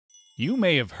You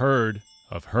may have heard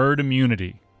of herd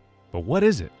immunity, but what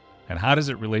is it and how does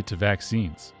it relate to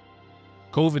vaccines?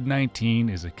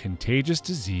 COVID-19 is a contagious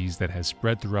disease that has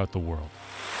spread throughout the world.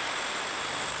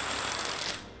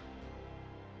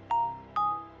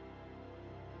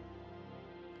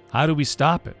 How do we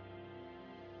stop it?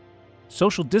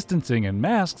 Social distancing and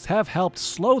masks have helped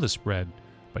slow the spread,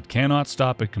 but cannot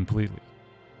stop it completely.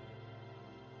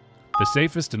 The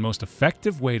safest and most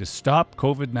effective way to stop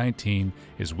COVID-19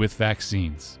 is with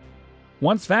vaccines.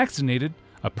 Once vaccinated,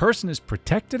 a person is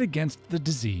protected against the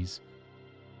disease.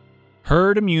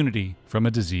 Herd immunity from a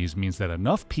disease means that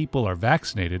enough people are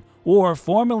vaccinated or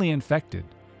formally infected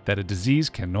that a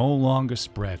disease can no longer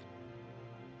spread.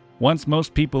 Once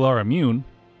most people are immune,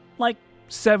 like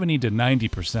 70 to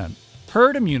 90%,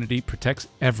 herd immunity protects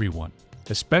everyone,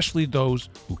 especially those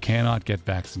who cannot get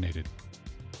vaccinated.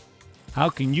 How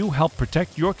can you help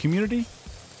protect your community?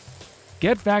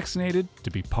 Get vaccinated to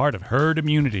be part of herd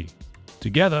immunity.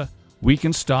 Together, we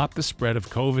can stop the spread of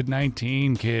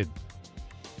COVID-19, kid.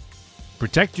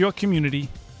 Protect your community,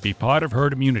 be part of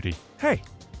herd immunity. Hey,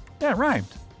 that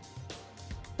rhymed.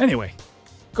 Anyway,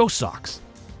 go Sox.